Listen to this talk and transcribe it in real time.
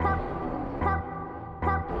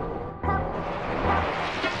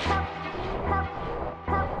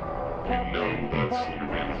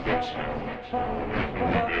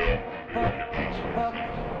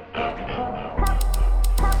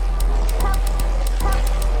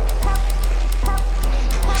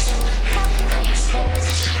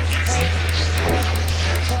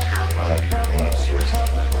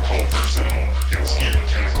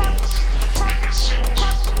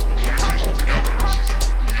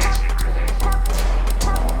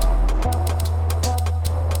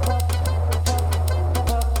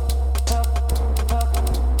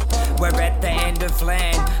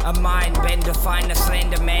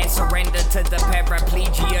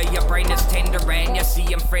and you see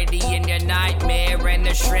him Freddy in your nightmare, and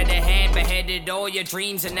the shredded hand beheaded all your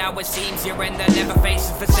dreams, and now it seems you're in the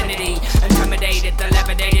never-facing vicinity, intimidated,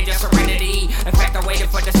 dilapidated your serenity. In fact, I waited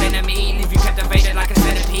for this enemy. If you captivated like a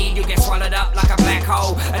centipede, you get swallowed up like a black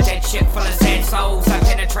hole, a dead ship full of sad souls. I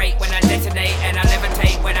penetrate when I detonate, and I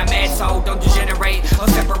levitate when I'm mad, so don't degenerate or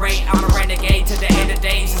separate. I'm a renegade to the end of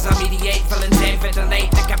days as I mediate, feelings and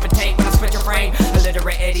ventilate, decapitate when I spit your brain.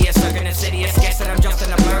 Illiterate idiot, circling insidious, guess that I'm just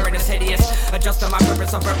in a blur and it's hideous. Adjusting my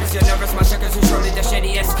purpose on purpose, you're nervous, my circles are surely the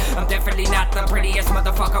shittiest. I'm definitely not the prettiest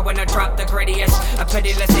motherfucker when I drop the grittiest. A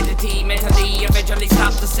pitiless entity, mentally, eventually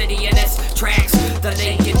stop the city in its tracks. The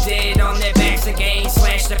link you did on their backs again,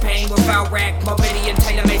 slash the pain without rack, mobility and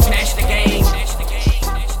tailor-made smash the game.